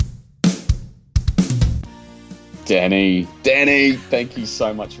Danny, thank you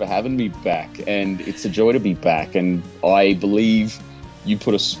so much for having me back. And it's a joy to be back. And I believe you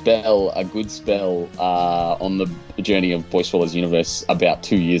put a good spell on the journey of Boy Swallows Universe about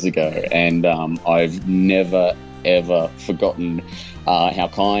 2 years ago. And I've never, ever forgotten how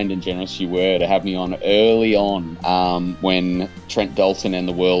kind and generous you were to have me on early on when Trent Dalton and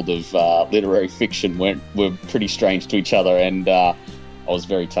the world of literary fiction were pretty strange to each other. And I was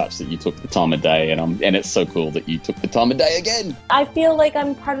very touched that you took the time of day, and it's so cool that you took the time of day again. I feel like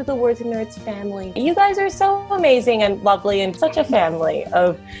I'm part of the Words and Nerds family. You guys are so amazing and lovely, and such a family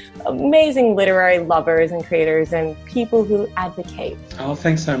of amazing literary lovers and creators and people who advocate. Oh,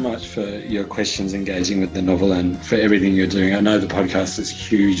 thanks so much for your questions, engaging with the novel, and for everything you're doing. I know the podcast is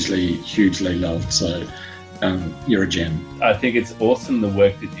hugely, hugely loved, so you're a gem. I think it's awesome the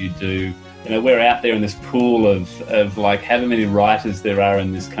work that you do. You know, we're out there in this pool of like however many writers there are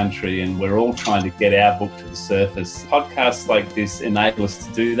in this country, and we're all trying to get our book to the surface. Podcasts like this enable us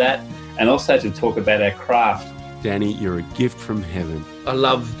to do that, and also to talk about our craft. Danny, you're a gift from heaven. I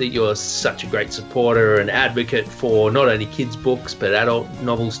love that you're such a great supporter and advocate for not only kids' books, but adult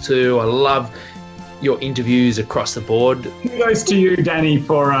novels too. I love your interviews across the board. Kudos to you, Danny,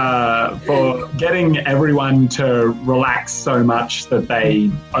 for getting everyone to relax so much that they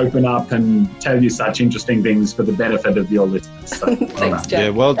open up and tell you such interesting things for the benefit of your listeners. So, Thanks, Jack. Yeah,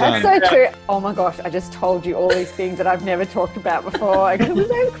 well done. That's so true. Oh my gosh, I just told you all these things that I've never talked about before. I could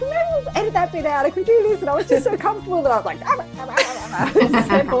edit that bit out. I could do this, and I was just so comfortable that I was like,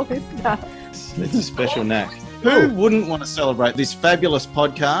 said all this stuff. It's a special knack. Who wouldn't want to celebrate this fabulous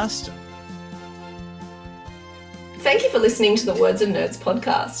podcast? Thank you for listening to the Words and Nerds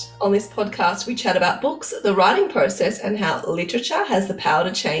podcast. On this podcast, we chat about books, the writing process, and how literature has the power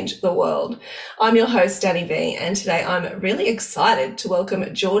to change the world. I'm your host, Danny V, and today I'm really excited to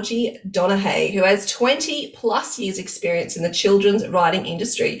welcome Georgie Donaghy, who has 20 plus years experience in the children's writing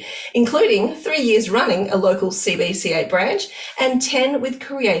industry, including 3 years running a local CBCA branch and 10 with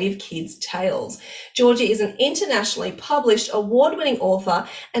Creative Kids Tales. Georgie is an internationally published award-winning author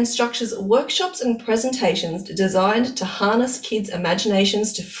and structures workshops and presentations designed to harness kids'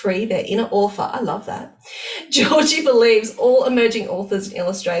 imaginations to free their inner author. I love that. Georgie believes all emerging authors and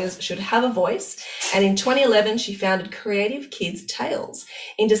illustrators should have a voice, and in 2011 she founded Creative Kids Tales.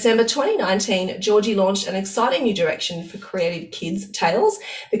 In December 2019, Georgie launched an exciting new direction for Creative Kids Tales,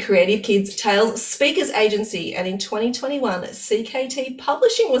 the Creative Kids Tales Speakers Agency, and in 2021 CKT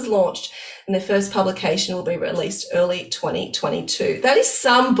Publishing was launched, and their first publication will be released early 2022. That is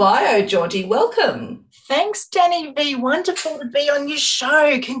some bio, Georgie. Welcome. Thanks, Danny V. Wonderful to be on your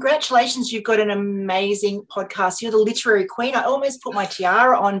show. Congratulations. You've got an amazing podcast. You're the literary queen. I almost put my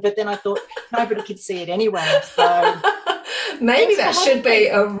tiara on, but then I thought nobody could see it anyway. So maybe that should be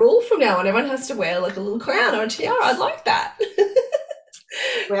a rule from now on. Everyone has to wear like a little crown or a tiara. I'd like that.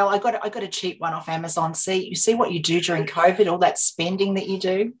 Well, I got a cheap one off Amazon. You see what you do during COVID, all that spending that you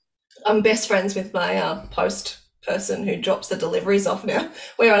do. I'm best friends with my post person who drops the deliveries off now.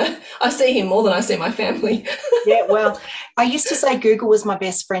 I see him more than I see my family. Yeah, well, I used to say Google was my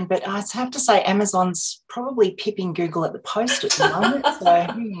best friend, but I have to say Amazon's probably pipping Google at the post at the moment.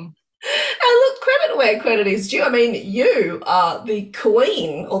 And look, credit where credit is due. I mean, you are the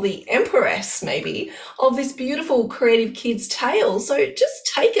queen or the empress maybe of this beautiful Creative Kids Tales. So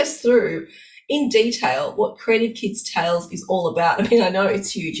just take us through in detail what Creative Kids Tales is all about. I mean, I know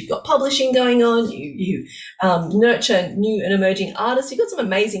it's huge. You've got publishing going on. You nurture new and emerging artists. You've got some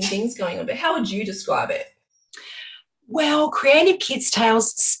amazing things going on, but how would you describe it? Well, Creative Kids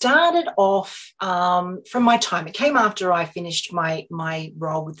Tales started off from my time. It came after I finished my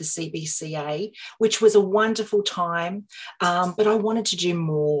role with the CBCA, which was a wonderful time, but I wanted to do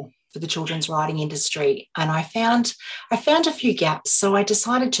more for the children's writing industry, and I found a few gaps. So I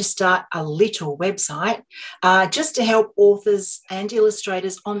decided to start a little website just to help authors and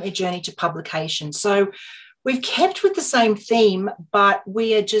illustrators on their journey to publication. So we've kept with the same theme, but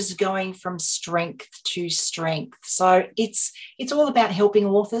we are just going from strength to strength. So it's all about helping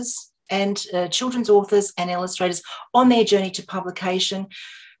authors and children's authors and illustrators on their journey to publication.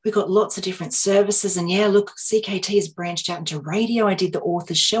 We've got lots of different services. And yeah, look, CKT has branched out into radio. I did the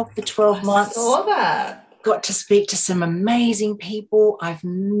Author's Shelf for 12 months. I saw that. Got to speak to some amazing people. I've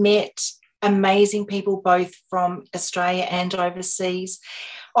met amazing people both from Australia and overseas.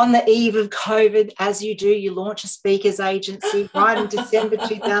 On the eve of COVID, as you do, you launch a speakers agency right in December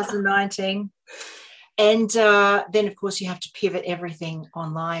 2019. And then, of course, you have to pivot everything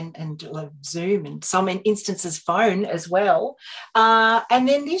online and Zoom and some instances phone as well. And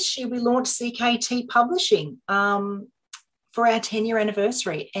then this year we launched CKT Publishing for our 10-year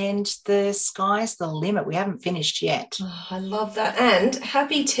anniversary, and the sky's the limit. We haven't finished yet. Oh, I love that. And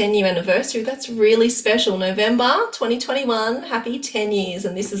happy 10-year anniversary. That's really special. November 2021, happy 10 years.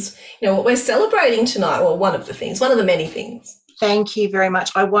 And this is, what we're celebrating tonight. Well, one of the many things. Thank you very much.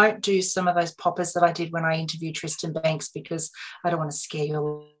 I won't do some of those poppers that I did when I interviewed Tristan Banks because I don't want to scare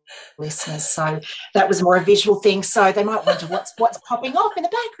your listeners. So that was more a visual thing. So they might wonder what's popping off in the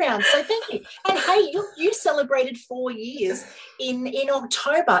background. So thank you. And hey, you celebrated 4 years in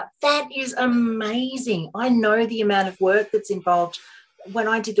October. That is amazing. I know the amount of work that's involved. When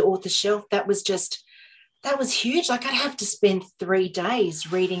I did the author shelf, that was huge. Like I'd have to spend 3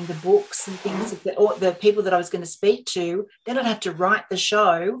 days reading the books and things of the people that I was going to speak to. Then I'd have to write the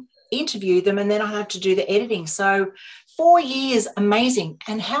show, interview them, and then I'd have to do the editing. So 4 years, amazing.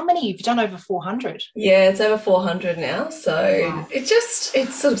 And how many? You've done over 400. Yeah, it's over 400 now. So wow. It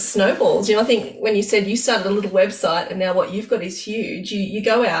sort of snowballs. I think when you said you started a little website and now what you've got is huge, you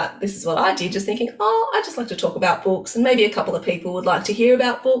go out, this is what I did, just thinking, I just like to talk about books, and maybe a couple of people would like to hear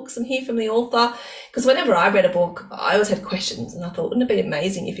about books and hear from the author. Because whenever I read a book, I always had questions, and I thought, wouldn't it be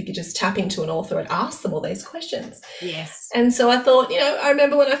amazing if you could just tap into an author and ask them all these questions? Yes. And so I thought, I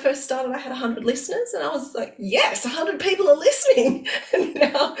remember when I first started, I had 100 listeners, and I was like, yes, 100 people are listening. And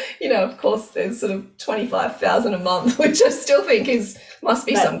now, of course, there's sort of 25,000 a month, which I still think must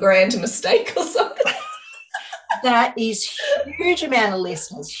be some grand mistake or something. That is huge amount of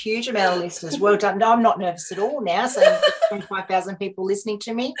listeners. Well done. No, I'm not nervous at all now, saying 25,000 people listening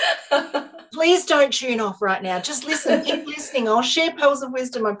to me. Please don't tune off right now. Just listen. Keep listening. I'll share pearls of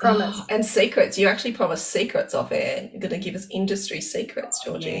wisdom, I promise. And secrets. You actually promised secrets off air. You're going to give us industry secrets,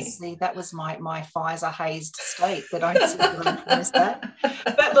 Georgie. Yes, see, that was my Pfizer hazed state that I promised that.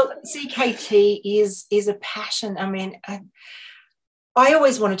 But look, CKT is a passion. I mean, I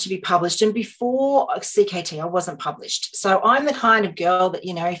always wanted to be published, and before CKT, I wasn't published. So I'm the kind of girl that,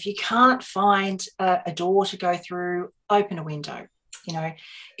 if you can't find a door to go through, open a window.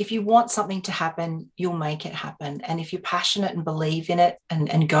 If you want something to happen, you'll make it happen. And if you're passionate and believe in it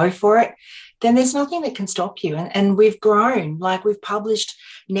and go for it, then there's nothing that can stop you. And we've grown. Like, we've published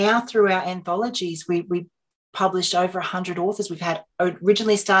now through our anthologies, we published over 100 authors. We've had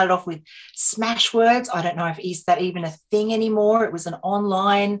originally started off with Smashwords. I don't know if is that even a thing anymore. It was an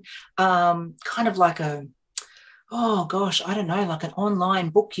online kind of like like an online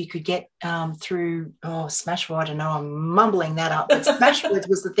book you could get through Smashwords. I don't know, I'm mumbling that up, but Smashwords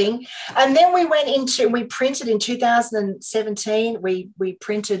was the thing. And then we printed in 2017, we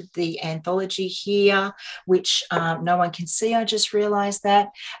printed the anthology here, which no one can see, I just realised that,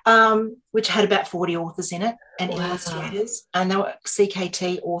 which had about 40 authors in it and illustrators, and they were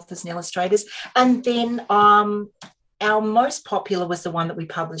CKT authors and illustrators. And then our most popular was the one that we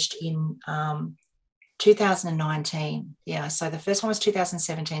published in 2019. Yeah, so the first one was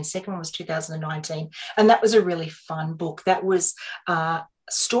 2017, second one was 2019, and that was a really fun book. That was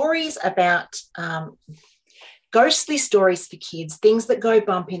stories about ghostly stories for kids, things that go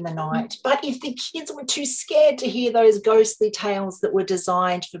bump in the night. But if the kids were too scared to hear those ghostly tales that were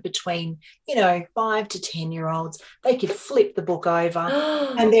designed for between 5 to 10-year-olds, they could flip the book over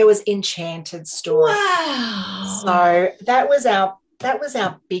and there was enchanted stories. Wow. So that was our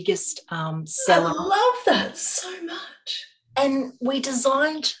biggest seller. I love that so much. And we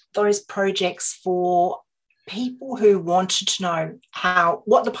designed those projects for people who wanted to know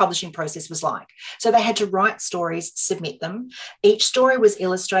what the publishing process was like. So they had to write stories, submit them. Each story was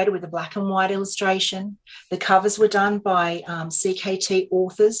illustrated with a black and white illustration. The covers were done by CKT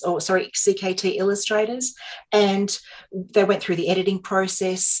illustrators, and they went through the editing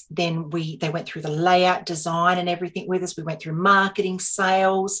process. Then they went through the layout, design and everything with us. We went through marketing,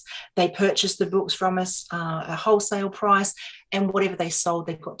 sales. They purchased the books from us at a wholesale price, and whatever they sold,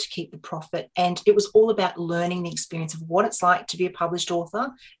 they got to keep the profit. And it was all about learning the experience of what it's like to be a published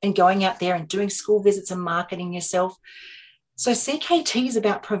author and going out there and doing school visits and marketing yourself. So CKT is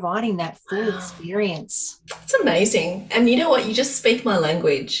about providing that full experience. It's amazing. And you know what? You just speak my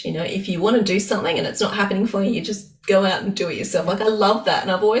language. If you want to do something and it's not happening for you, you just go out and do it yourself. Like, I love that.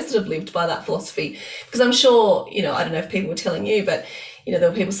 And I've always sort of lived by that philosophy, because I'm sure, I don't know if people were telling you, but, there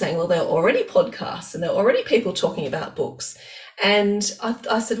were people saying, well, there are already podcasts and there are already people talking about books. And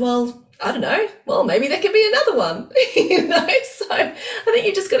I said, well, I don't know. Well, maybe there could be another one, So I think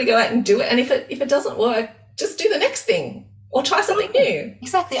you just got to go out and do it. And if it doesn't work, just do the next thing or try something new.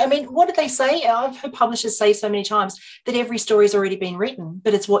 Exactly. I mean, what did they say? I've heard publishers say so many times that every story's already been written,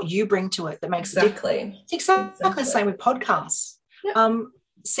 but it's what you bring to it that makes it different. It's exactly the same with podcasts. Yep.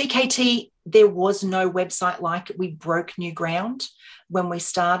 CKT, there was no website like it. We broke new ground when we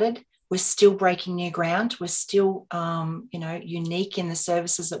started. We're still breaking new ground. We're still, unique in the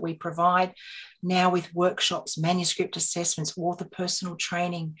services that we provide. Now with workshops, manuscript assessments, author personal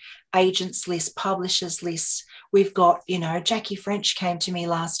training, agents list, publishers lists. We've got, Jackie French came to me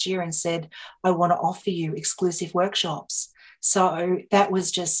last year and said, I want to offer you exclusive workshops. So that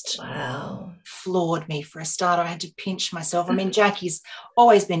was just floored me for a start. I had to pinch myself. I mean, Jackie's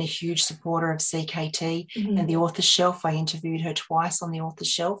always been a huge supporter of CKT and the Author's Shelf. I interviewed her twice on the Author's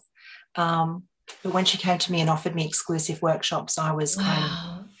Shelf. But when she came to me and offered me exclusive workshops, I was kind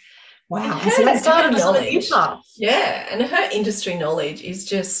of, wow. And so that's her knowledge. Yeah, and her industry knowledge is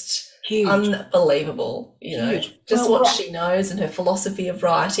just huge. Unbelievable. What she knows and her philosophy of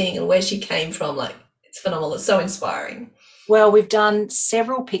writing and where she came from, like, it's phenomenal. It's so inspiring. Well, we've done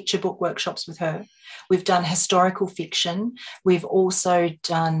several picture book workshops with her. We've done historical fiction. We've also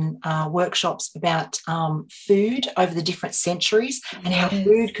done workshops about food over the different centuries and how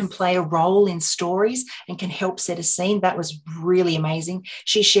food can play a role in stories and can help set a scene. That was really amazing.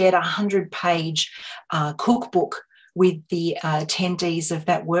 She shared a 100-page cookbook with the attendees of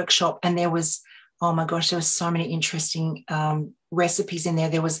that workshop, and there was, oh my gosh, there was so many interesting recipes in there.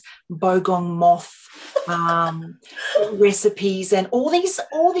 There was bogong moth recipes and all these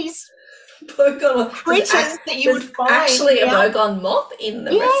bogong creatures that you would find. Actually, a bogong moth in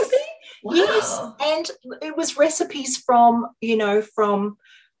the recipe? Wow. Yes, and it was recipes from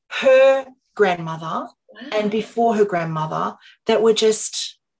her grandmother and before her grandmother that were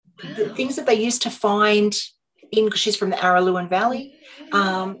just the things that they used to find because she's from the Araluen Valley,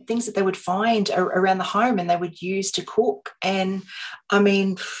 things that they would find around the home and they would use to cook. And I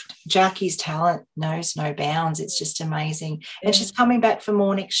mean, Jackie's talent knows no bounds. It's just amazing. And she's coming back for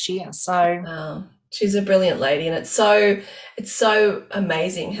more next year. So she's a brilliant lady, and it's so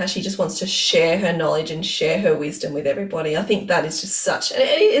amazing how she just wants to share her knowledge and share her wisdom with everybody. I think that is just it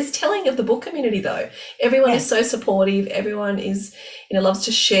is telling of the book community, though. Everyone is so supportive. Everyone is, loves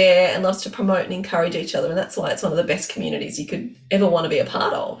to share and loves to promote and encourage each other, and that's why it's one of the best communities you could ever want to be a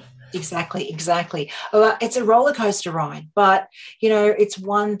part of. Exactly. It's a roller coaster ride, but it's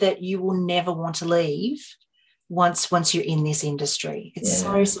one that you will never want to leave. Once you're in this industry, it's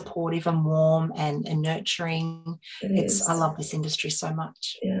so supportive and warm and nurturing. I love this industry so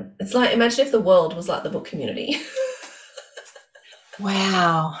much. Yeah, it's like, imagine if the world was like the book community.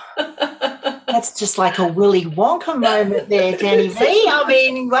 Wow, that's just like a Willy Wonka moment there, Danny V. I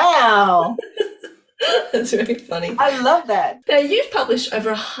mean, wow. That's really funny. I love that. Now, you've published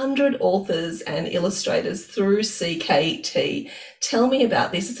over 100 authors and illustrators through CKT. Tell me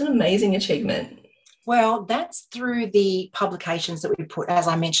about this. It's an amazing achievement. Well, that's through the publications that we put, as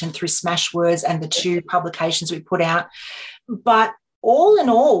I mentioned, through Smashwords and the 2 publications we put out. But all in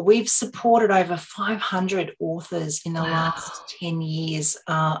all, we've supported over 500 authors in the last 10 years,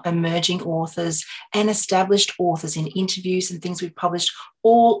 emerging authors and established authors in interviews and things we've published,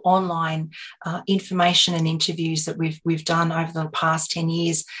 all online information and interviews that we've done over the past 10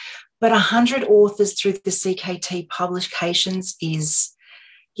 years. But 100 authors through the CKT publications is...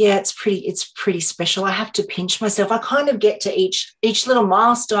 yeah, it's pretty special. I have to pinch myself. I kind of get to each little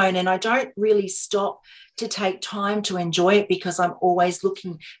milestone and I don't really stop to take time to enjoy it because I'm always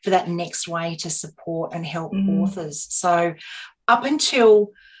looking for that next way to support and help authors. So up until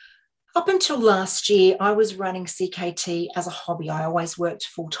last year, I was running CKT as a hobby. I always worked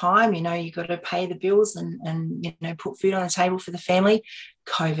full time. You got to pay the bills and put food on the table for the family.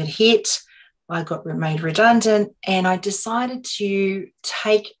 COVID hit. I got made redundant and I decided to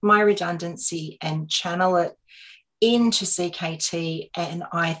take my redundancy and channel it into CKT. And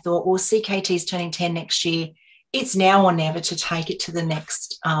I thought, well, CKT is turning 10 next year. It's now or never to take it to the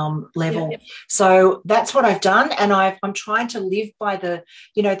next level. Yeah. So that's what I've done. And I'm trying to live by the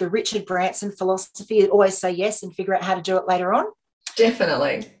Richard Branson philosophy, always say yes and figure out how to do it later on.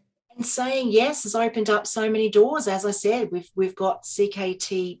 Definitely. And saying yes has opened up so many doors. As I said, we've got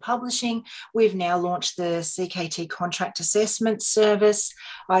CKT Publishing. We've now launched the CKT Contract Assessment Service.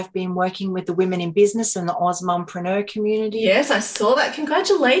 I've been working with the Women in Business and the Ozmompreneur community. Yes, I saw that.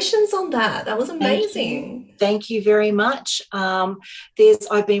 Congratulations on that. That was amazing. Thank you very much. I've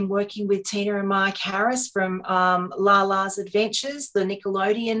been working with Tina and Mark Harris from Lala's Adventures, the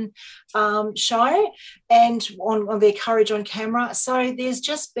Nickelodeon show, and on their Courage on Camera. So there's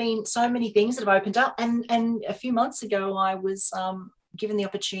just been so many things that have opened up. And a few months ago, I was given the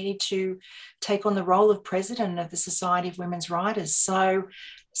opportunity to take on the role of president of the Society of Women's Writers. So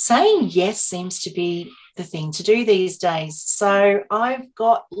saying yes seems to be the thing to do these days. So I've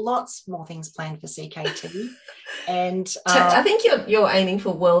got lots more things planned for CKT. And I think you're aiming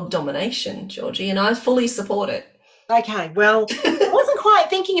for world domination, Georgie, and I fully support it. Okay, well, it wasn't quite quite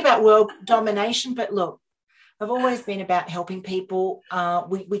thinking about world domination, but look, I've always been about helping people.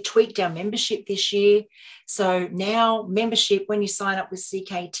 We tweaked our membership this year. So now membership, when you sign up with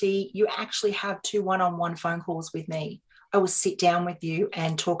CKT, you actually have 2 one-on-one phone calls with me. I will sit down with you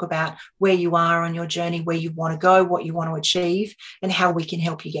and talk about where you are on your journey, where you want to go, what you want to achieve, and how we can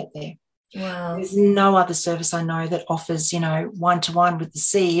help you get there. Wow. There's no other service I know that offers, one-to-one with the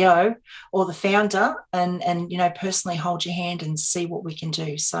CEO or the founder and personally hold your hand and see what we can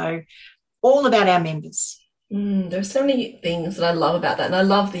do. So all about our members. There's so many things that I love about that. And I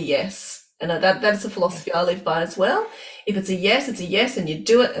love the yes. And that's a philosophy I live by as well. If it's a yes, and you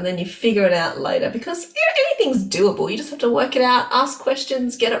do it and then you figure it out later, because anything's doable. You just have to work it out, ask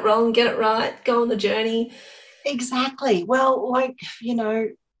questions, get it wrong, get it right, go on the journey. Exactly. Well,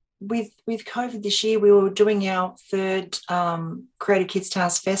 with COVID this year, we were doing our 3rd Creative Kids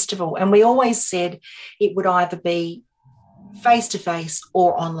Tales Festival, and we always said it would either be face-to-face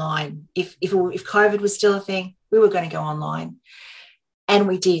or online. If COVID was still a thing, we were going to go online, and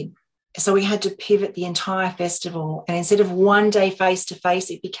we did. So we had to pivot the entire festival, and instead of one day face-to-face,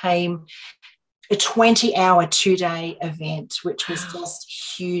 it became a 20-hour, 2-day event, which was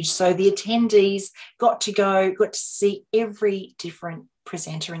just huge. So the attendees got to see every different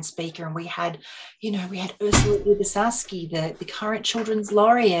presenter and speaker, and we had Ursula Ubersaski, the current children's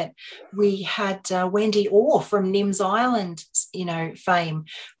laureate. We had Wendy Orr from Nims Island, fame.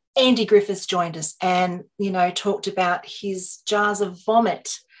 Andy Griffiths joined us and talked about his jars of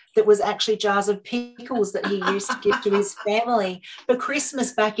vomit that was actually jars of pickles that he used to give to his family for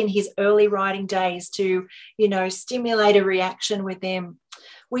Christmas back in his early writing days to stimulate a reaction with them.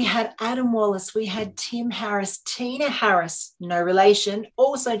 We had Adam Wallace, we had Tim Harris, Tina Harris, no relation,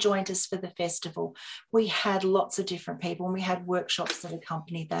 also joined us for the festival. We had lots of different people, and we had workshops that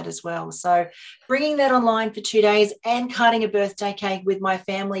accompanied that as well. So bringing that online for 2 days and cutting a birthday cake with my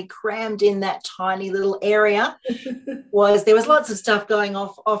family crammed in that tiny little area there was lots of stuff going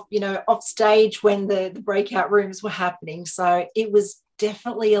off stage when the breakout rooms were happening. So it was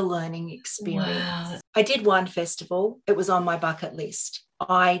definitely a learning experience. Wow. I did one festival. It was on my bucket list.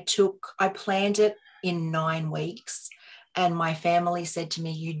 I planned it in 9 weeks, and my family said to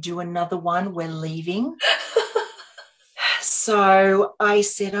me, "You do another one, we're leaving." So I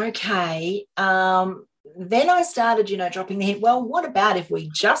said, okay. Then I started, dropping the hint, well, what about if we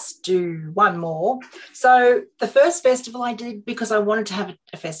just do one more? So the first festival I did because I wanted to have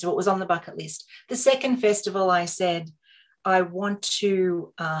a festival. It was on the bucket list. The second festival, I said, I want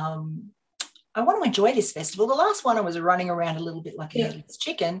to enjoy this festival. The last one I was running around a little bit like a headless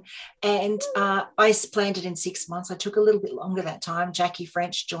chicken, and I planned it in 6 months. I took a little bit longer that time. Jackie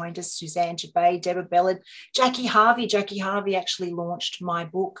French joined us, Suzanne Jabay, Deborah Bellard, Jackie Harvey. Jackie Harvey actually launched my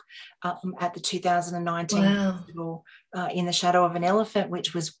book at the 2019 festival, In the Shadow of an Elephant,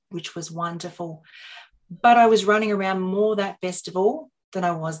 which was wonderful. But I was running around more that festival than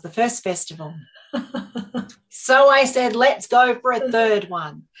I was the first festival. So I said, let's go for a third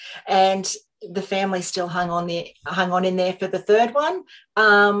one. And the family still hung on in there for the third one.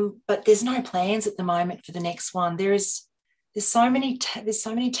 But there's no plans at the moment for the next one. There's so many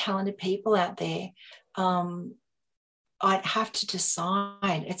talented people out there. I'd have to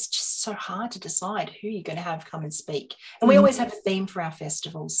decide. It's just so hard to decide who you're going to have come and speak. And we always have a theme for our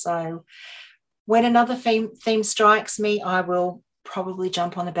festivals. So when another theme strikes me, I will probably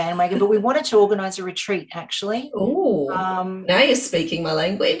jump on the bandwagon. But we wanted to organise a retreat, actually. Oh, now you're speaking my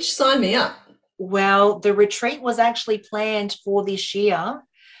language. Sign me up. Well, the retreat was actually planned for this year,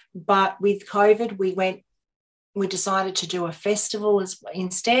 but with COVID, we decided to do a festival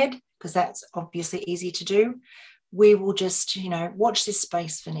instead, because that's obviously easy to do. We will just, watch this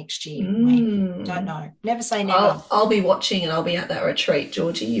space for next year. Maybe. Don't know. Never say never. I'll be watching and I'll be at that retreat,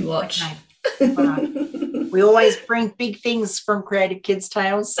 Georgie. You watch. Okay. All right. We always bring big things from Creative Kids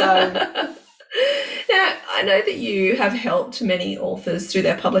Tales. So now, I know that you have helped many authors through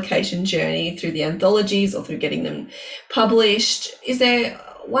their publication journey, through the anthologies or through getting them published. Is there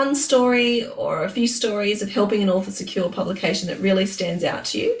one story or a few stories of helping an author secure publication that really stands out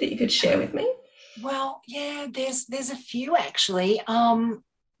to you that you could share with me? Well, yeah, there's a few actually.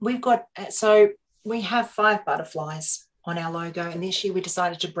 We have 5 butterflies on our logo, and this year we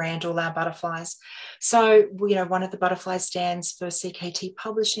decided to brand all our butterflies. So, one of the butterflies stands for CKT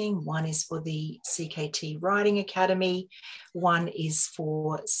Publishing, one is for the CKT Writing Academy, one is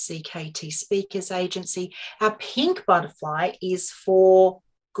for CKT Speakers Agency. Our pink butterfly is for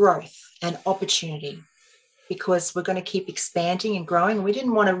growth and opportunity, because we're going to keep expanding and growing, and we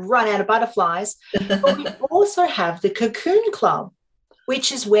didn't want to run out of butterflies. But we also have the Cocoon Club,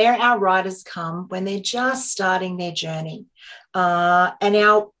 which is where our writers come when they're just starting their journey.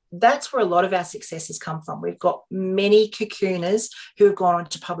 That's where a lot of our successes come from. We've got many cocooners who have gone on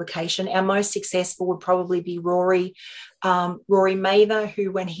to publication. Our most successful would probably be Rory Mather,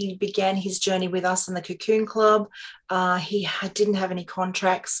 who, when he began his journey with us in the Cocoon Club, he didn't have any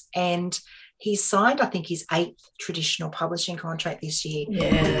contracts, and he signed, I think, his 8th traditional publishing contract this year.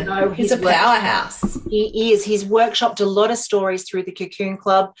 Yeah, he's a powerhouse. He is. He's workshopped a lot of stories through the Cocoon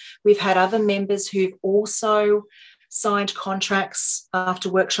Club. We've had other members who've also signed contracts after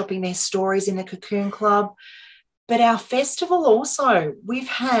workshopping their stories in the Cocoon Club. But our festival also, we've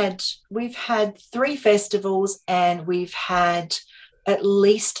had 3 festivals, and we've had at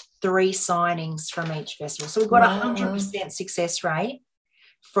least 3 signings from each festival. So we've got a 100% success rate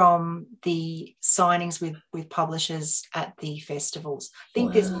from the signings with publishers at the festivals. I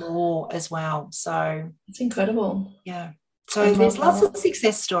think there's more as well. So it's incredible. Yeah. So there's lots of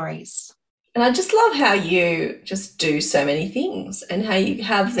success stories. And I just love how you just do so many things, and how you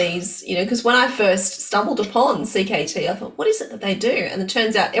have these, because when I first stumbled upon CKT, I thought, what is it that they do? And it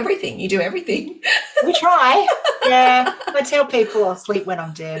turns out everything. You do everything. We try. Yeah. I tell people I'll sleep when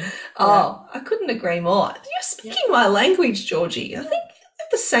I'm dead. Oh, I couldn't agree more. You're speaking my language, Georgie. I think I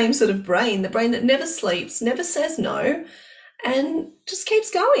have the same sort of brain, the brain that never sleeps, never says no, and just keeps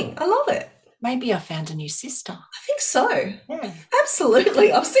going. I love it. Maybe I found a new sister. I think so. Yeah.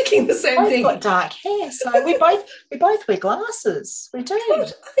 Absolutely. I was thinking the same thing. We've got dark hair, so we both wear glasses. We do.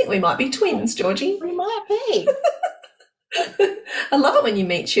 Good. I think we might be twins, Georgie. We might be. I love it when you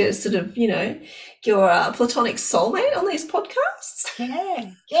meet your sort of, your platonic soulmate on these podcasts.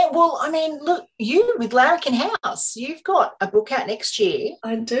 Yeah. Yeah. Well, I mean, look, you with Larrikin House, you've got a book out next year.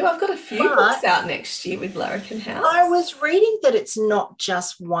 I do. I've got a few books out next year with Larrikin House. I was reading that it's not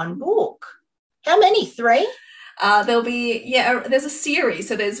just one book. How many? 3? There'll be, there's a series.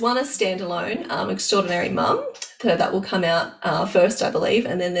 So there's one, a standalone, Extraordinary Mum, that will come out first, I believe.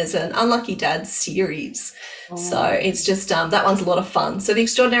 And then there's an Unlucky Dad series. Oh. So it's just, that one's a lot of fun. So the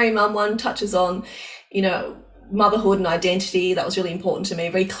Extraordinary Mum one touches on, motherhood and identity. That was really important to me,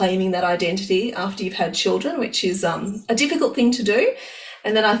 reclaiming that identity after you've had children, which is a difficult thing to do.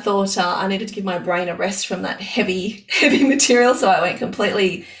 And then I thought I needed to give my brain a rest from that heavy material. So I went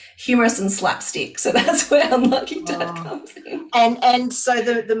completely humorous and slapstick. So that's where Unlucky Dad comes in. And so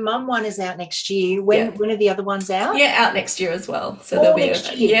the mum one is out next year. When are the other ones out? Yeah, out next year as well. So there'll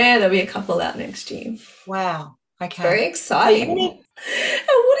be a couple out next year. Wow. Okay. Very exciting. And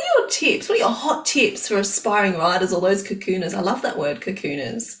what are your tips? What are your hot tips for aspiring writers or those cocooners? I love that word,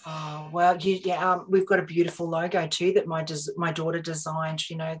 cocooners. Oh, well, we've got a beautiful logo too that my daughter designed,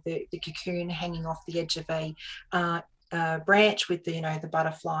 the cocoon hanging off the edge of a branch with the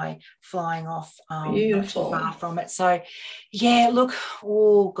butterfly flying off beautiful. Not too far from it. So look,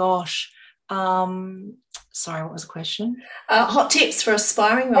 oh gosh, sorry, what was the question? Hot tips for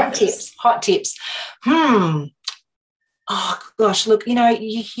aspiring writers. Hot tips. Oh gosh, look,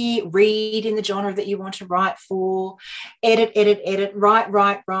 you read in the genre that you want to write for, edit,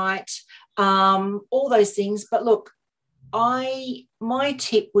 write, all those things. But look, my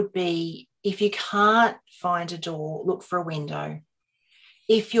tip would be, if you can't find a door, look for a window.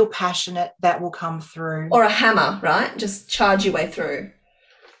 If you're passionate, that will come through. Or a hammer, right? Just charge your way through.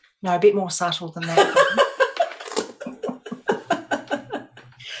 No, a bit more subtle than that.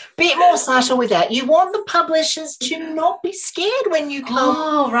 Bit more subtle with that. You want the publishers to not be scared when you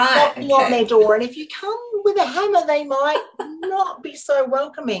come knocking on their door. And if you come with a hammer, they might not be so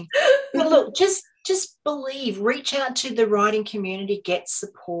welcoming. But look, just believe, reach out to the writing community, get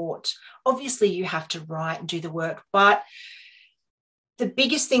support. Obviously, you have to write and do the work, but the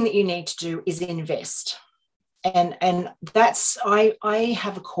biggest thing that you need to do is invest. And that's, I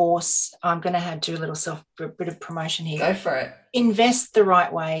have a course. I'm going to do a bit of promotion here. Go for it. Invest the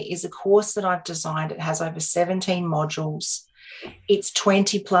Right Way is a course that I've designed. It has over 17 modules. It's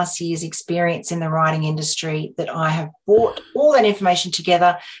 20 plus years experience in the writing industry that I have brought all that information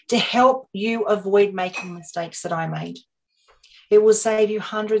together to help you avoid making mistakes that I made. It will save you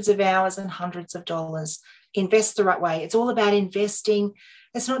hundreds of hours and hundreds of dollars. Invest the right way. It's all about investing.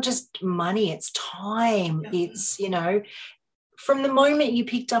 It's not just money, it's time. Yeah. It's, from the moment you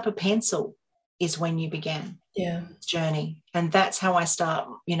picked up a pencil is when you began this journey. And that's how I start,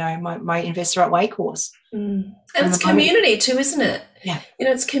 my Invest the Right Way course. And it's community too, isn't it? Yeah.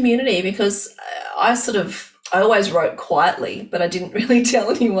 It's community, because I always wrote quietly, but I didn't really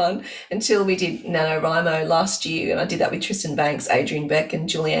tell anyone until we did NaNoWriMo last year. And I did that with Tristan Banks, Adrian Beck and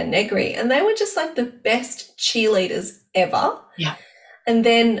Julianne Negri. And they were just like the best cheerleaders ever. Yeah. And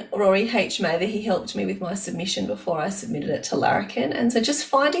then Rory H. Mather, he helped me with my submission before I submitted it to Larrikin. And so just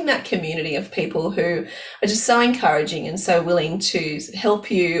finding that community of people who are just so encouraging and so willing to help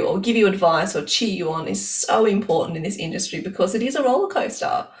you or give you advice or cheer you on is so important in this industry, because it is a roller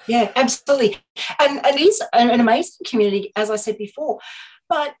coaster. Yeah, absolutely. And it is an amazing community, as I said before.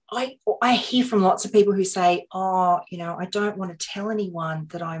 But I hear from lots of people who say, oh, I don't want to tell anyone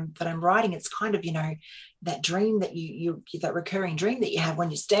that I'm writing. It's kind of, that dream that you that recurring dream that you have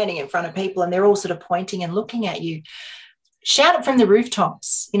when you're standing in front of people and they're all sort of pointing and looking at you. Shout it from the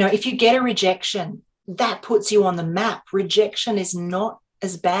rooftops. If you get a rejection, that puts you on the map. Rejection is not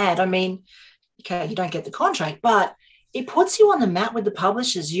as bad. I mean, okay, you don't get the contract, but it puts you on the map with the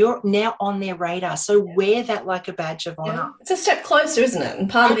publishers. You're now on their radar. So wear that like a badge of honor. Yeah. It's a step closer, isn't it? And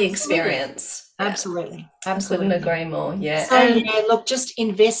part of the experience. Absolutely. I couldn't agree more. Yeah. So look, just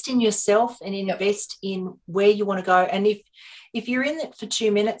invest in yourself and invest in where you want to go. And if you're in it for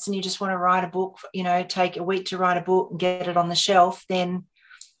 2 minutes and you just want to write a book, take a week to write a book and get it on the shelf, then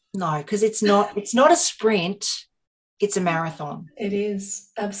no, because it's not a sprint. It's a marathon. It is,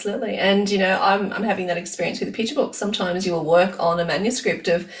 absolutely. And, I'm having that experience with a picture book. Sometimes you will work on a manuscript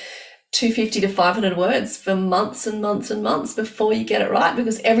of 250 to 500 words for months and months and months before you get it right,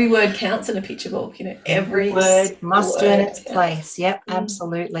 because every word counts in a picture book. Every word must earn its place. Yep,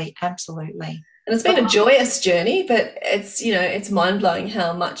 absolutely, absolutely. And it's been a joyous journey, but it's mind-blowing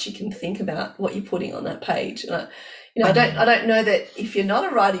how much you can think about what you're putting on that page. And I don't know that if you're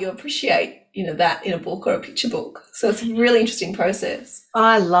not a writer, you appreciate that in a book or a picture book. So it's a really interesting process.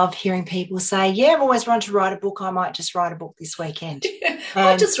 I love hearing people say, yeah, I've always wanted to write a book. I might just write a book this weekend. I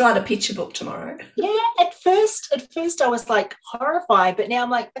might just write a picture book tomorrow. Yeah, at first I was like horrified, but now I'm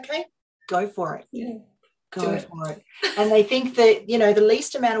like, okay, go for it. Yeah. Go for it. And they think that, the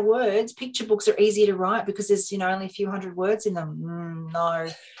least amount of words, picture books are easier to write because there's, only a few hundred words in them. No,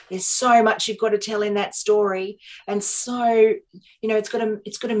 there's so much you've got to tell in that story. And so, it's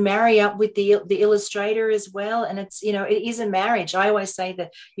got to marry up with the illustrator as well. And it's, it is a marriage. I always say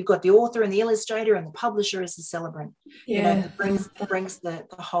that you've got the author and the illustrator and the publisher as the celebrant. Yeah. It brings the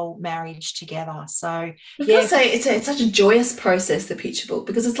whole marriage together. So I can say it's such a joyous process, the picture book,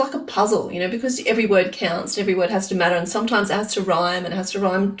 because it's like a puzzle, because every word counts. Every word has to matter, and sometimes it has to rhyme, and it has to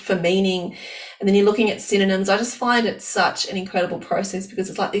rhyme for meaning, and then you're looking at synonyms. I just find it such an incredible process because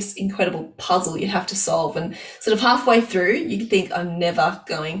it's like this incredible puzzle you have to solve, and sort of halfway through you think, I'm never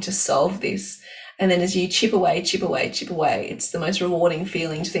going to solve this, and then as you chip away, it's the most rewarding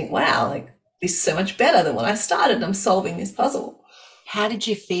feeling to think, wow, like this is so much better than when I started. I'm solving this puzzle. How did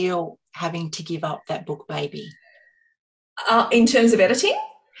you feel having to give up that book baby? In terms of editing?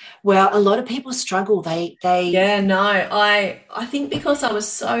 Well, a lot of people struggle. I think because I was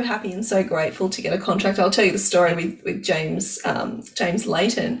so happy and so grateful to get a contract. I'll tell you the story with James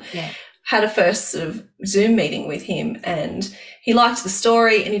Layton. Yeah. Had a first sort of Zoom meeting with him, and he liked the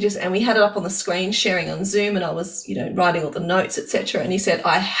story, and we had it up on the screen sharing on Zoom, and I was, writing all the notes, etc. And he said,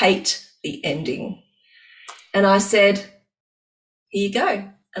 I hate the ending. And I said, here you go.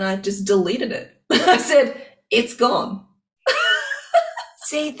 And I just deleted it. I said, it's gone.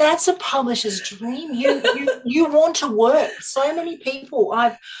 See, that's a publisher's dream. You want to work. So many people,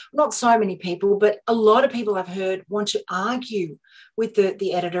 not so many people, but a lot of people I've heard want to argue with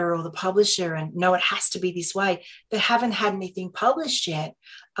the editor or the publisher and no, it has to be this way. They haven't had anything published yet,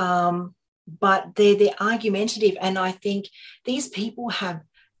 but they're argumentative. And I think these people have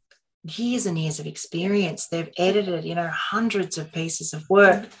years and years of experience. They've edited, hundreds of pieces of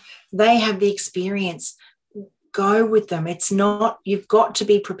work. They have the experience. Go with them. It's not, you've got to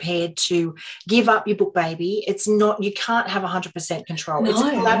be prepared to give up your book baby. It's not, you can't have 100% control. It's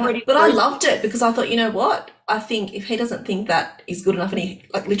a collaborative. But I loved it because I thought, you know what? I think if he doesn't think that is good enough and he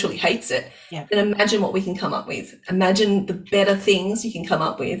literally hates it, then imagine what we can come up with. Imagine the better things you can come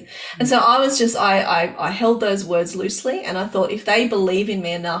up with. And so I was just, I held those words loosely, and I thought if they believe in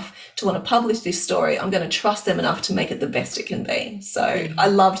me enough to want to publish this story, I'm going to trust them enough to make it the best it can be. So I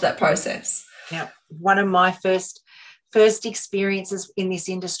loved that process. Yeah, one of my first experiences in this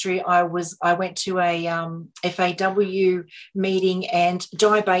industry, I went to a FAW meeting, and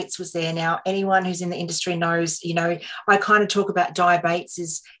Di Bates was there. Now, anyone who's in the industry knows, I kind of talk about Di Bates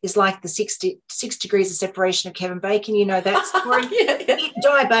is like the 6 degrees of separation of Kevin Bacon. That story.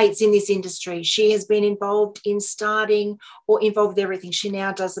 Di Bates in this industry, she has been involved in starting or involved with everything. She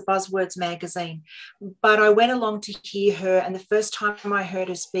now does the Buzzwords magazine. But I went along to hear her, and the first time I heard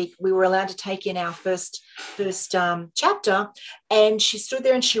her speak, we were allowed to take in our first chapter, and she stood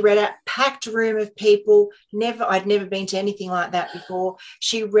there and she read out, packed room of people. I'd never been to anything like that before.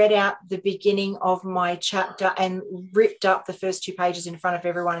 She read out the beginning of my chapter and ripped up the first 2 pages in front of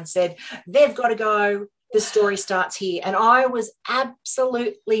everyone and said, they've got to go. The story starts here. And I was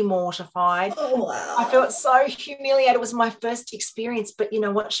absolutely mortified. Oh, wow. I felt so humiliated. It was my first experience, but you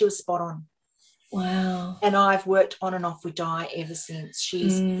know what? She was spot on. Wow. And I've worked on and off with Di ever since.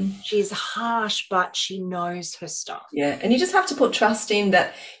 She's harsh, but she knows her stuff. Yeah, and you just have to put trust in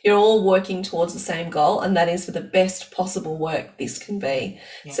that you're all working towards the same goal, and that is for the best possible work this can be.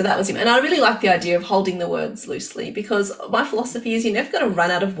 Yeah. So that was him. And I really like the idea of holding the words loosely, because my philosophy is you're never going to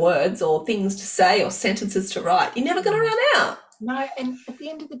run out of words or things to say or sentences to write. You're never going to run out. No, and at the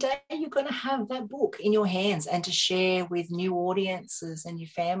end of the day, you're going to have that book in your hands and to share with new audiences and your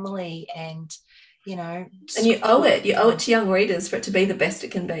family, and you know. And you owe it to young readers for it to be the best it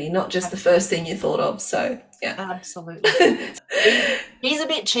can be, not just the first thing you thought of. So yeah, absolutely. He's a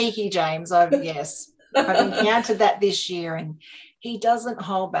bit cheeky, James. Yes, I've encountered that this year, and he doesn't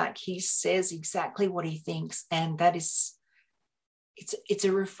hold back. He says exactly what he thinks, and that is, it's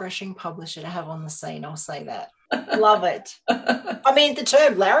a refreshing publisher to have on the scene. I'll say that. Love it. I mean, the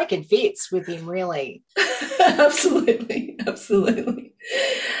term larrikin fits with him, really. Absolutely.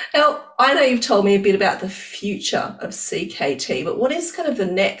 Now, I know you've told me a bit about the future of CKT, but what is kind of the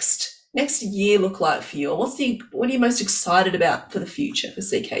next year look like for you? What are you most excited about for the future for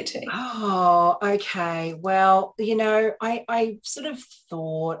CKT? Oh, okay. Well, you know, I sort of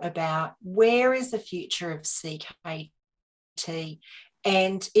thought about where is the future of CKT.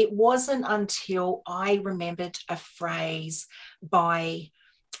 And it wasn't until I remembered a phrase by,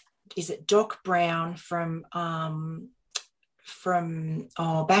 is it Doc Brown from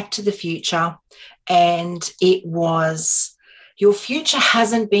Back to the Future, and it was, your future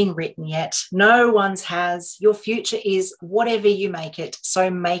hasn't been written yet. No one's has. Your future is whatever you make it,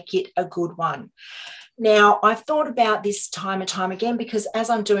 so make it a good one. Now, I've thought about this time and time again, because as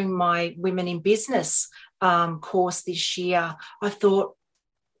I'm doing my Women in Business course this year, I thought,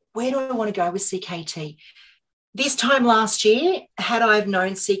 where do I want to go with CKT? This time last year, had I have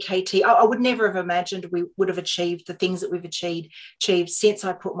known CKT, I would never have imagined we would have achieved the things that we've achieved since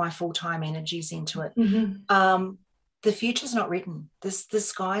I put my full-time energies into it. Mm-hmm. The future's not written. The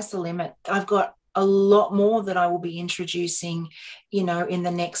sky's the limit. I've got a lot more that I will be introducing, you know, in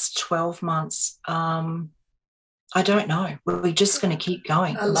the next 12 months. I don't know. We're just going to keep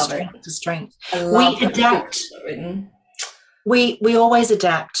going. I love it. To strength. We adapt. We always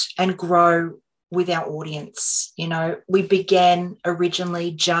adapt and grow with our audience. You know, we began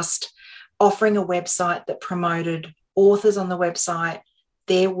originally just offering a website that promoted authors on the website,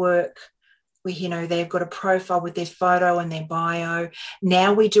 their work. They've got a profile with their photo and their bio.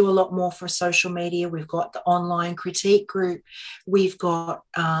 Now we do a lot more for social media. We've got the online critique group. We've got,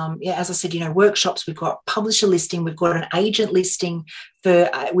 as I said, workshops. We've got publisher listing. We've got an agent listing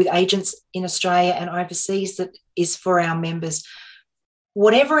with agents in Australia and overseas that is for our members.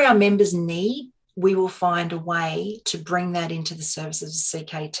 Whatever our members need, we will find a way to bring that into the services of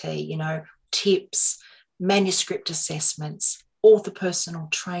CKT, tips, manuscript assessments, author personal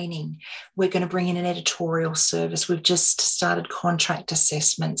training. We're going to bring in an editorial service. We've just started contract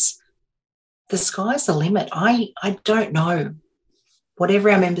assessments. The sky's the limit. I don't know. Whatever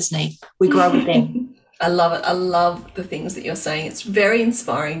our members need, we grow with them. I love it. I love the things that you're saying. It's very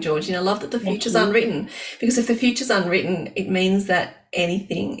inspiring, Georgie. And I love that the future's unwritten, because if the future's unwritten, it means that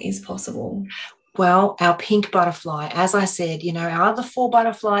anything is possible. Well, our pink butterfly, as I said, our other 4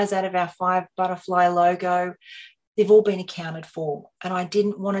 butterflies out of our 5 butterfly logo, they've all been accounted for. And I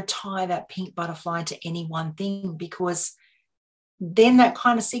didn't want to tie that pink butterfly to any one thing, because then that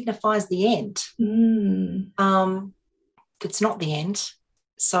kind of signifies the end. It's not the end.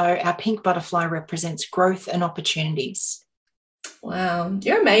 So our pink butterfly represents growth and opportunities. Wow.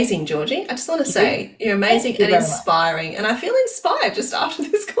 You're amazing, Georgie. I just want to say you're amazing and inspiring. And I feel inspired just after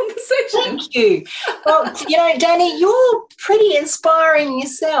this conversation. Thank you. Well, Danny, you're pretty inspiring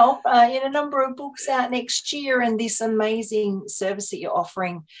yourself in a number of books out next year, and this amazing service that you're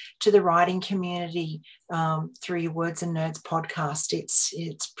offering to the writing community through your Words and Nerds podcast.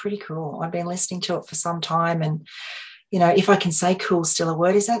 It's pretty cool. I've been listening to it for some time, and if I can say cool still a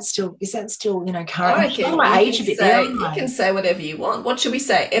word, is that still current? I reckon my age a bit there. You can say whatever you want. What should we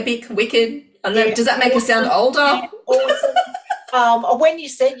say? Epic, wicked? I don't know. Does that make us sound older? Yeah, awesome. When you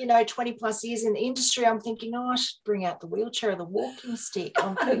said, 20 plus years in the industry, I'm thinking, I should bring out the wheelchair or the walking stick.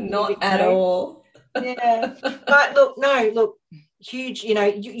 Not at all. Yeah. But look, huge,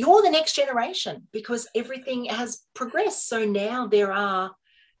 you're the next generation, because everything has progressed. So now there are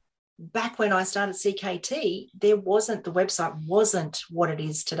back when I started CKT, the website wasn't what it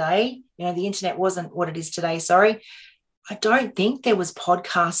is today. The internet wasn't what it is today. Sorry. I don't think there was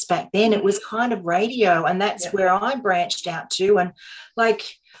podcasts back then. It was kind of radio, and that's where I branched out to. And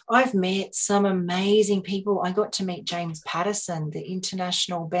like, I've met some amazing people. I got to meet James Patterson, the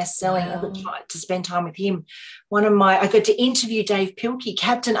international best-selling. I got to spend time with him. I got to interview Dave Pilkey,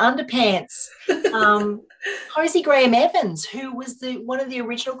 Captain Underpants, Posey Graham Evans, who was one of the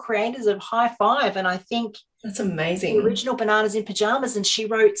original creators of High Five, and I think that's amazing. The original Bananas in Pajamas, and she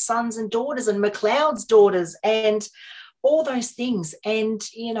wrote Sons and Daughters and McLeod's Daughters and all those things. And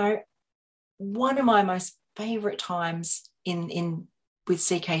one of my most favorite times in with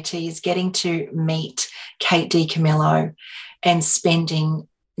CKT is getting to meet Kate DiCamillo and spending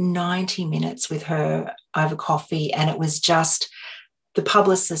 90 minutes with her over coffee. And it was just, the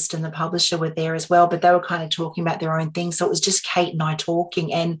publicist and the publisher were there as well, but they were kind of talking about their own things. So it was just Kate and I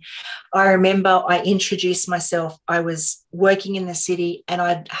talking. And I remember I introduced myself. I was working in the city and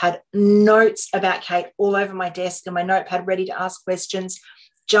I had notes about Kate all over my desk and my notepad ready to ask questions,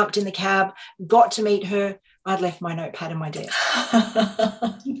 jumped in the cab, got to meet her. I'd left my notepad in my desk.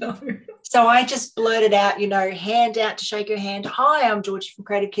 No. So I just blurted out, hand out to shake her hand. Hi, I'm Georgie from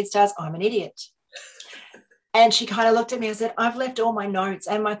Creative Kids Tales. I'm an idiot. And she kind of looked at me and said, I've left all my notes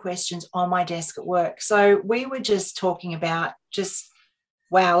and my questions on my desk at work. So we were just talking about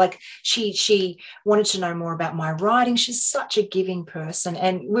wow, like she wanted to know more about my writing. She's such a giving person.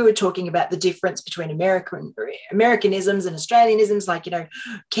 And we were talking about the difference between Americanisms and Australianisms, like,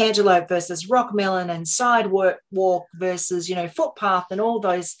 cantaloupe versus rockmelon and sidewalk versus, footpath and all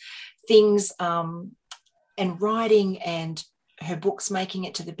those things, and writing and her books making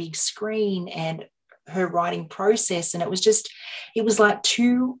it to the big screen and her writing process. And it was like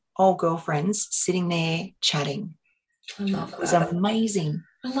two old girlfriends sitting there chatting. I love that. It was amazing.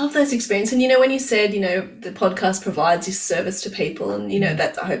 I love those experiences. And, when you said, the podcast provides this service to people and,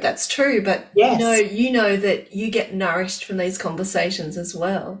 that I hope that's true, but, yes. you know that you get nourished from these conversations as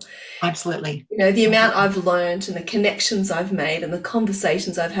well. Absolutely. The amount I've learned and the connections I've made and the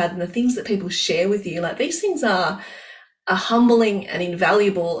conversations I've had and the things that people share with you, like these things are humbling and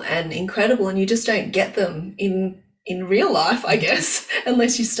invaluable and incredible, and you just don't get them in real life, I guess,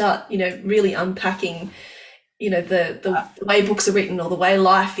 unless you start, really unpacking the way books are written or the way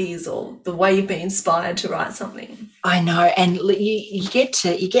life is or the way you've been inspired to write something. I know, and you get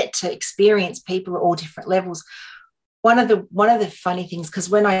to experience people at all different levels. One of the funny things, because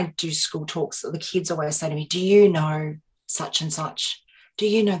when I do school talks, the kids always say to me, do you know such and such? Do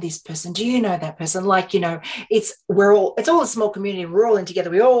you know this person? Do you know that person? Like, it's all a small community. We're all in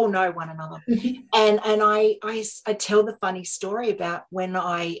together. We all know one another. And I tell the funny story about when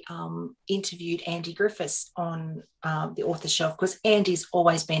I interviewed Andy Griffiths on the Author's Shelf, because Andy's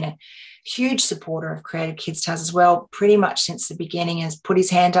always been a huge supporter of Creative Kids Tales as well, pretty much since the beginning, has put his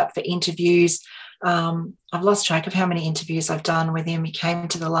hand up for interviews. I've lost track of how many interviews I've done with him. He came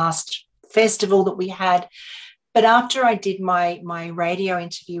to the last festival that we had. But after I did my radio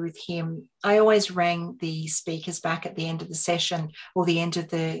interview with him, I always rang the speakers back at the end of the session or the end of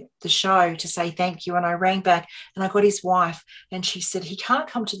the show to say thank you. And I rang back and I got his wife and she said, he can't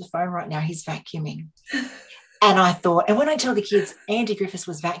come to the phone right now. He's vacuuming. And I thought, and when I tell the kids Andy Griffiths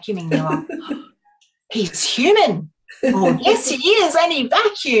was vacuuming, they're like, he's human. Oh, yes, he is. And he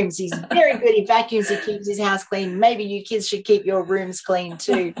vacuums. He's very good. He vacuums. He keeps his house clean. Maybe you kids should keep your rooms clean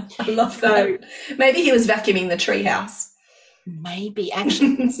too. I love that. Maybe he was vacuuming the treehouse. Maybe.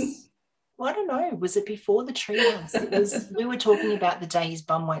 Actually, I don't know. Was it before the treehouse? We were talking about the day his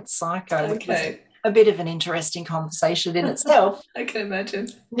bum went psycho, which was a bit of an interesting conversation in itself. I can imagine.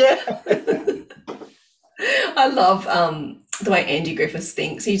 Yeah. I love the way Andy Griffiths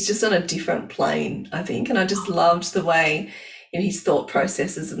thinks. He's just on a different plane, I think, and I just loved the way his thought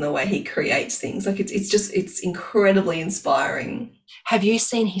processes and the way he creates things. Like it's incredibly inspiring. Have you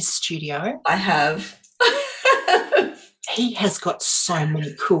seen his studio? I have. He has got so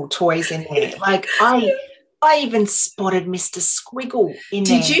many cool toys in there. Like I even spotted Mr. Squiggle in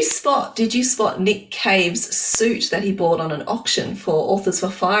there. Did you spot Nick Cave's suit that he bought on an auction for Authors for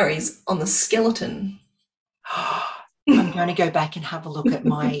Fireys on the skeleton? I'm going to go back and have a look at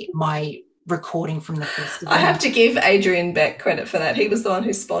my recording from the festival. I have to give Adrian Beck credit for that. He was the one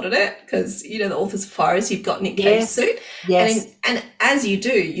who spotted it because, the Authors for Fireys, you've got Nick Cave's suit. Yes. And as you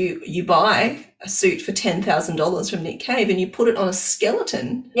do, you buy a suit for $10,000 from Nick Cave and you put it on a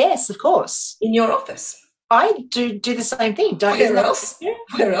skeleton. Yes, of course. In your office. I do the same thing. Where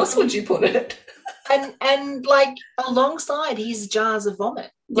else would you put it? and like alongside his jars of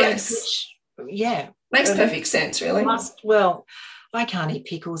vomit. Yes. Yeah. Makes perfect sense, really. I can't eat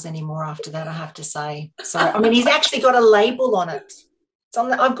pickles anymore after that, I have to say. So, I mean, he's actually got a label on it. It's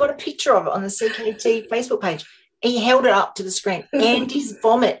on I've got a picture of it on the CKT Facebook page. He held it up to the screen. Andy's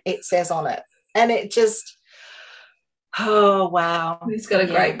vomit, it says on it. And it just, oh, wow. He's got a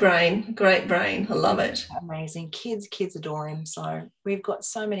great brain. I love it. Amazing. Kids adore him. So we've got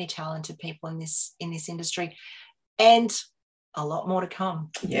so many talented people in this industry, and a lot more to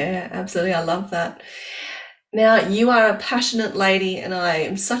come. Yeah, absolutely. I love that. Now, you are a passionate lady, and I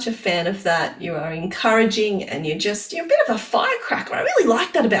am such a fan of that. You are encouraging, and you're a bit of a firecracker. I really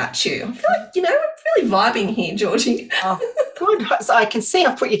like that about you. I feel like, we're really vibing here, Georgie. Oh, good. So I can see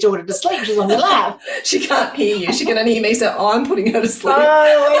I've put your daughter to sleep. She's on your lap. She can't hear you. She can only hear me, so I'm putting her to sleep.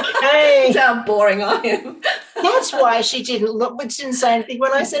 Oh, okay. That's how boring I am. That's why she didn't say anything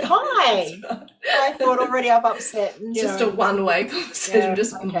when I said hi. I thought already I've upset. Just a one-way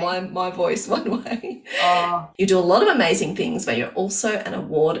conversation, my voice one way. Oh. You do a lot of amazing things, but you're also an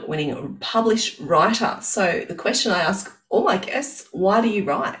award-winning published writer. So the question I ask all my guests, why do you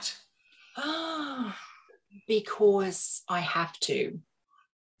write? Because I have to.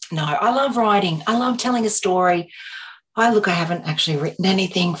 No, I love writing. I love telling a story. I haven't actually written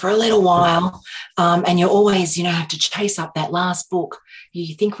anything for a little while. And you always, have to chase up that last book.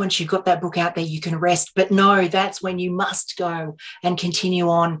 You think once you've got that book out there, you can rest. But no, that's when you must go and continue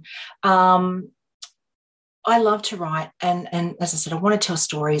on. I love to write. And as I said, I want to tell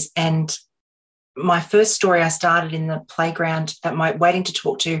stories. And my first story I started in the playground waiting to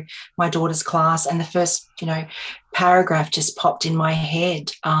talk to my daughter's class, and the first, paragraph just popped in my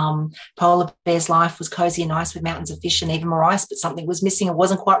head. Polar Bear's life was cozy and nice with mountains of fish and even more ice, but something was missing. It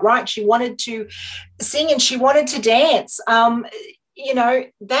wasn't quite right. She wanted to sing and she wanted to dance.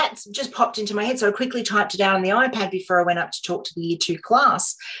 That just popped into my head. So I quickly typed it out on the iPad before I went up to talk to the Year 2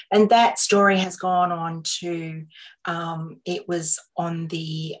 class. And that story has gone on to, it was on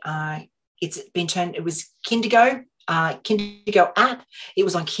the, it was Kindigo app. It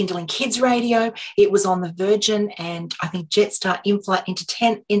was on Kindle and Kids Radio. It was on the Virgin and I think Jetstar in-flight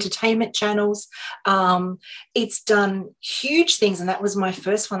entertainment channels. It's done huge things, and that was my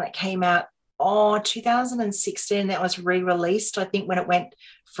first one that came out 2016. That was re-released, I think, when it went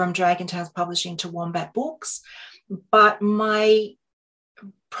from Dragon Tales Publishing to Wombat Books. But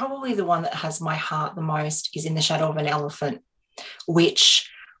probably the one that has my heart the most is In the Shadow of an Elephant, which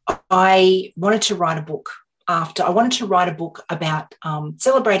I wanted to write a book about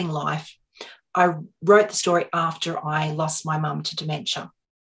celebrating life. I wrote the story after I lost my mum to dementia.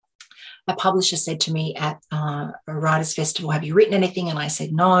 A publisher said to me at a writers' festival, "Have you written anything?" And I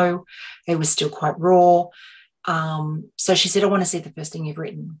said no. It was still quite raw. So she said, "I want to see the first thing you've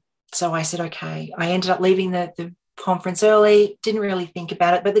written." So I said, okay. I ended up leaving the conference early, didn't really think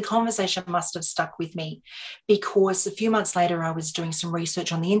about it, but the conversation must have stuck with me, because a few months later I was doing some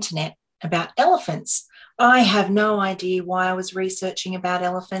research on the internet about elephants. I have no idea why I was researching about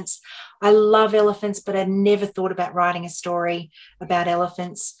elephants. I love elephants, but I'd never thought about writing a story about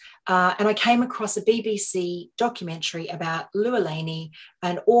elephants. And I came across a BBC documentary about Lualani,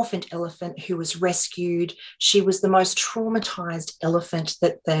 an orphaned elephant who was rescued. She was the most traumatized elephant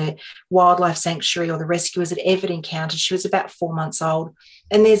that the wildlife sanctuary or the rescuers had ever encountered. She was about 4 months old.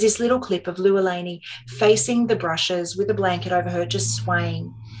 And there's this little clip of Lualani facing the brushes with a blanket over her, just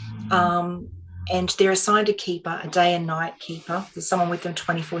swaying. And they're assigned a keeper, a day and night keeper. There's someone with them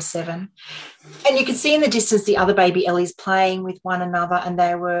 24/7. And you could see in the distance the other baby Ellies playing with one another, and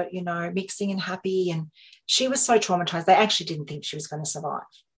they were, mixing and happy. And she was so traumatized, they actually didn't think she was going to survive.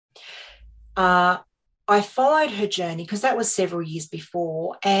 I followed her journey because that was several years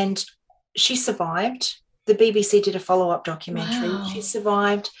before, and she survived. The BBC did a follow-up documentary. Wow. She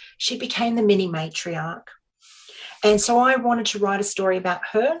survived. She became the mini matriarch. And so I wanted to write a story about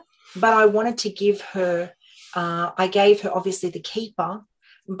her, but I wanted to give her, I gave her obviously the keeper,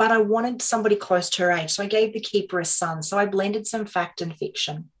 but I wanted somebody close to her age. So I gave the keeper a son. So I blended some fact and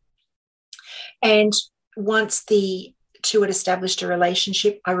fiction. And once the two had established a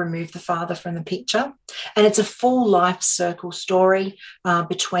relationship, I removed the father from the picture. And it's a full life circle story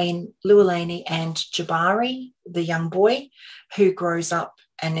between Lualani and Jabari, the young boy, who grows up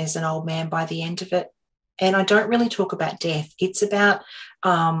and is an old man by the end of it. And I don't really talk about death. It's about,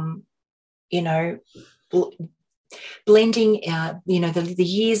 blending, the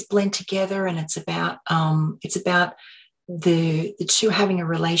years blend together, and it's about the two having a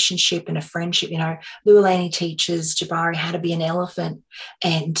relationship and a friendship. Lualani teaches Jabari how to be an elephant,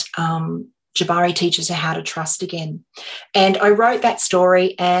 and Jabari teaches her how to trust again. And I wrote that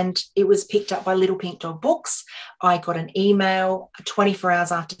story, and it was picked up by Little Pink Dog Books. I got an email 24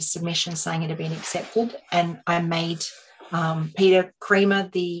 hours after submission saying it had been accepted, and I made Peter Creamer,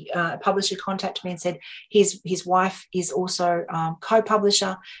 the publisher, contacted me and said his wife is also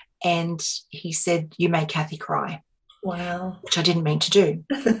co-publisher, and he said, "You made Kathy cry." Wow. Which I didn't mean to do.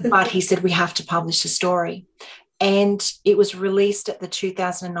 But he said, "We have to publish the story." And it was released at the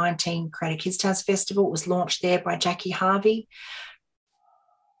 2019 Creative Kids Tales Festival. It was launched there by Jackie Harvey.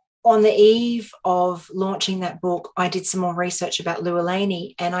 On the eve of launching that book, I did some more research about Lou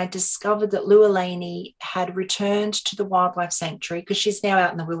Alaney, and I discovered that Lou Alaney had returned to the wildlife sanctuary, because she's now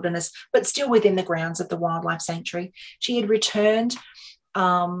out in the wilderness, but still within the grounds of the wildlife sanctuary. She had returned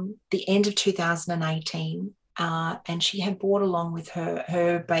the end of 2018, and she had brought along with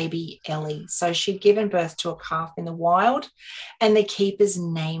her baby Ellie. So she'd given birth to a calf in the wild, and the keepers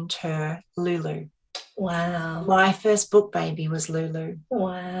named her Lulu. Wow. My first book baby was Lulu.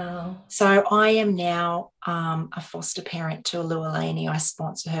 Wow. So I am now a foster parent to Lou Alaney. I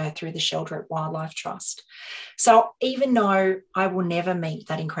sponsor her through the Sheldrake Wildlife Trust. So even though I will never meet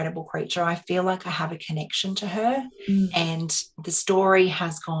that incredible creature, I feel like I have a connection to her. And the story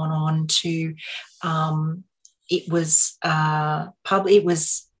has gone on to,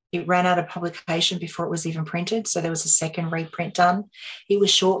 it ran out of publication before it was even printed, so there was a second reprint done. It was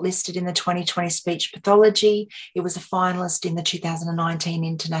shortlisted in the 2020 Speech Pathology. It was a finalist in the 2019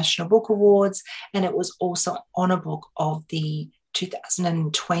 International Book Awards, and it was also on a book of the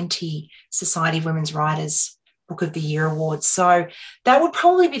 2020 Society of Women's Writers Book of the Year Awards. So that would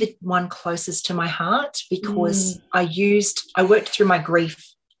probably be the one closest to my heart, because I worked through my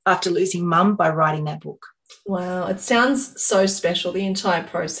grief after losing mum by writing that book. Wow, it sounds so special, the entire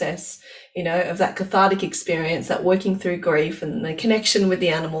process, of that cathartic experience, that working through grief and the connection with the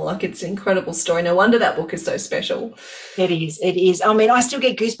animal. Like, it's an incredible story. No wonder that book is so special. It is. I mean, I still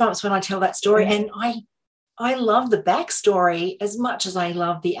get goosebumps when I tell that story, and I love the backstory as much as I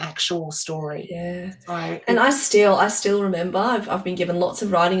love the actual story. Yeah. So, and I still remember, I've been given lots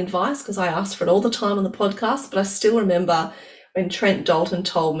of writing advice because I asked for it all the time on the podcast, but I still remember when Trent Dalton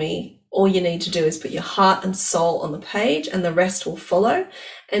told me, all you need to do is put your heart and soul on the page and the rest will follow.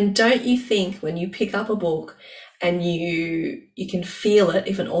 And don't you think when you pick up a book and you can feel it,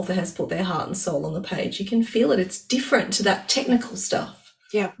 if an author has put their heart and soul on the page, you can feel it. It's different to that technical stuff.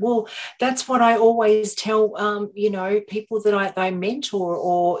 Yeah, well, that's what I always tell, people that I mentor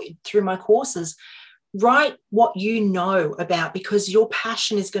or through my courses. Write what you know about, because your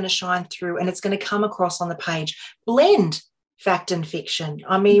passion is going to shine through and it's going to come across on the page. Blend fact and fiction.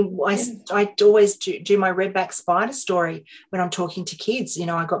 I mean, I always do my redback spider story when I'm talking to kids.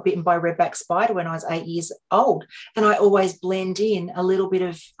 I got bitten by a redback spider when I was 8 years old, and I always blend in a little bit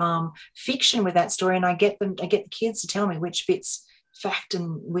of fiction with that story, and I get the kids to tell me which bits fact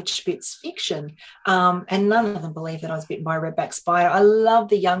and which bits fiction, and none of them believe that I was bitten by a redback spider. I love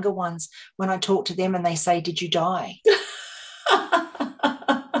the younger ones when I talk to them and they say, "Did you die?"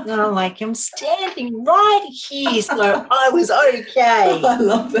 And I'm like, "I'm standing right here, so I was okay." I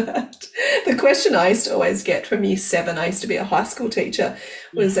love that. The question I used to always get from year 7, I used to be a high school teacher,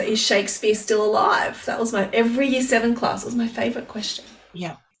 was, is Shakespeare still alive? That was every year 7 class was my favourite question.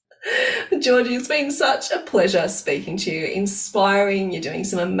 Yeah. Georgie, it's been such a pleasure speaking to you, inspiring. You're doing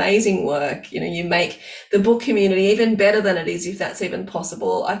some amazing work. You make the book community even better than it is, if that's even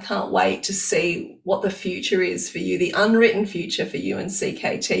possible. I can't wait to see what the future is for you, the unwritten future for you and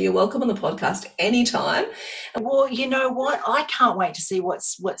CKT. You're welcome on the podcast anytime. Well, you know what? I can't wait to see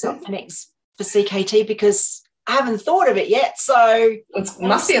what's up for next for CKT, because I haven't thought of it yet. So it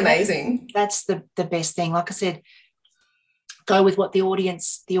must be amazing. That's the best thing. Like I said, go with what the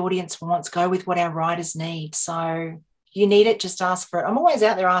audience wants, go with what our writers need. So you need it, just ask for it. I'm always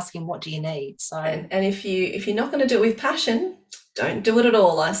out there asking, what do you need? So and if you're not going to do it with passion, don't do it at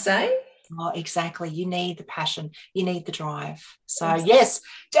all, I say. Oh, exactly. You need the passion. You need the drive. So yes,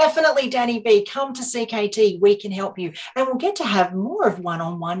 definitely, Danny B, come to CKT. We can help you. And we'll get to have more of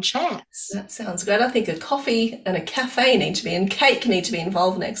one-on-one chats. That sounds great. I think a coffee and a cafe need to be, and cake need to be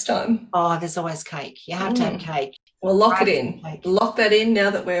involved next time. Oh, there's always cake. You have to have cake. Well, lock it in. Lock that in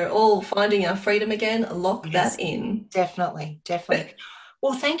now that we're all finding our freedom again. Lock that in. Definitely.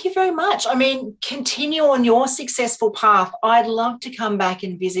 Well, thank you very much. I mean, continue on your successful path. I'd love to come back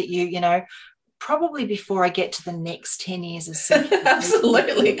and visit you, probably before I get to the next 10 years of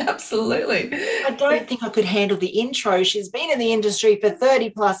CKT. Absolutely. I don't think I could handle the intro. She's been in the industry for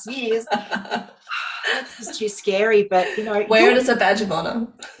 30 plus years. That's too scary, but wear it as a badge of honor.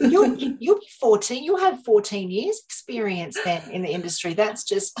 You'll be 14. You'll have 14 years experience then in the industry. That's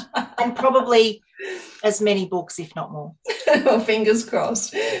just, and probably as many books, if not more. Well, fingers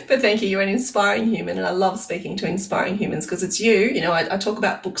crossed. But thank you. You're an inspiring human, and I love speaking to inspiring humans because it's you. You know, I talk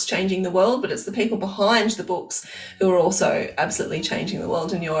about books changing the world, but it's the people behind the books who are also absolutely changing the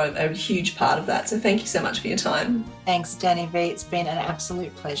world, and you're a huge part of that. So thank you so much for your time. Thanks, Danny V. It's been an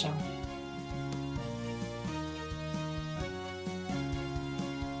absolute pleasure.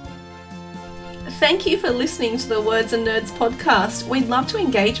 Thank you for listening to the Words and Nerds podcast. We'd love to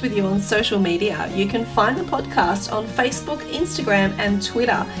engage with you on social media. You can find the podcast on Facebook, Instagram and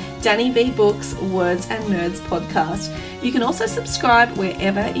Twitter. Danny V Books, Words and Nerds podcast. You can also subscribe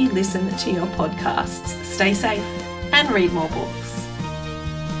wherever you listen to your podcasts. Stay safe and read more books.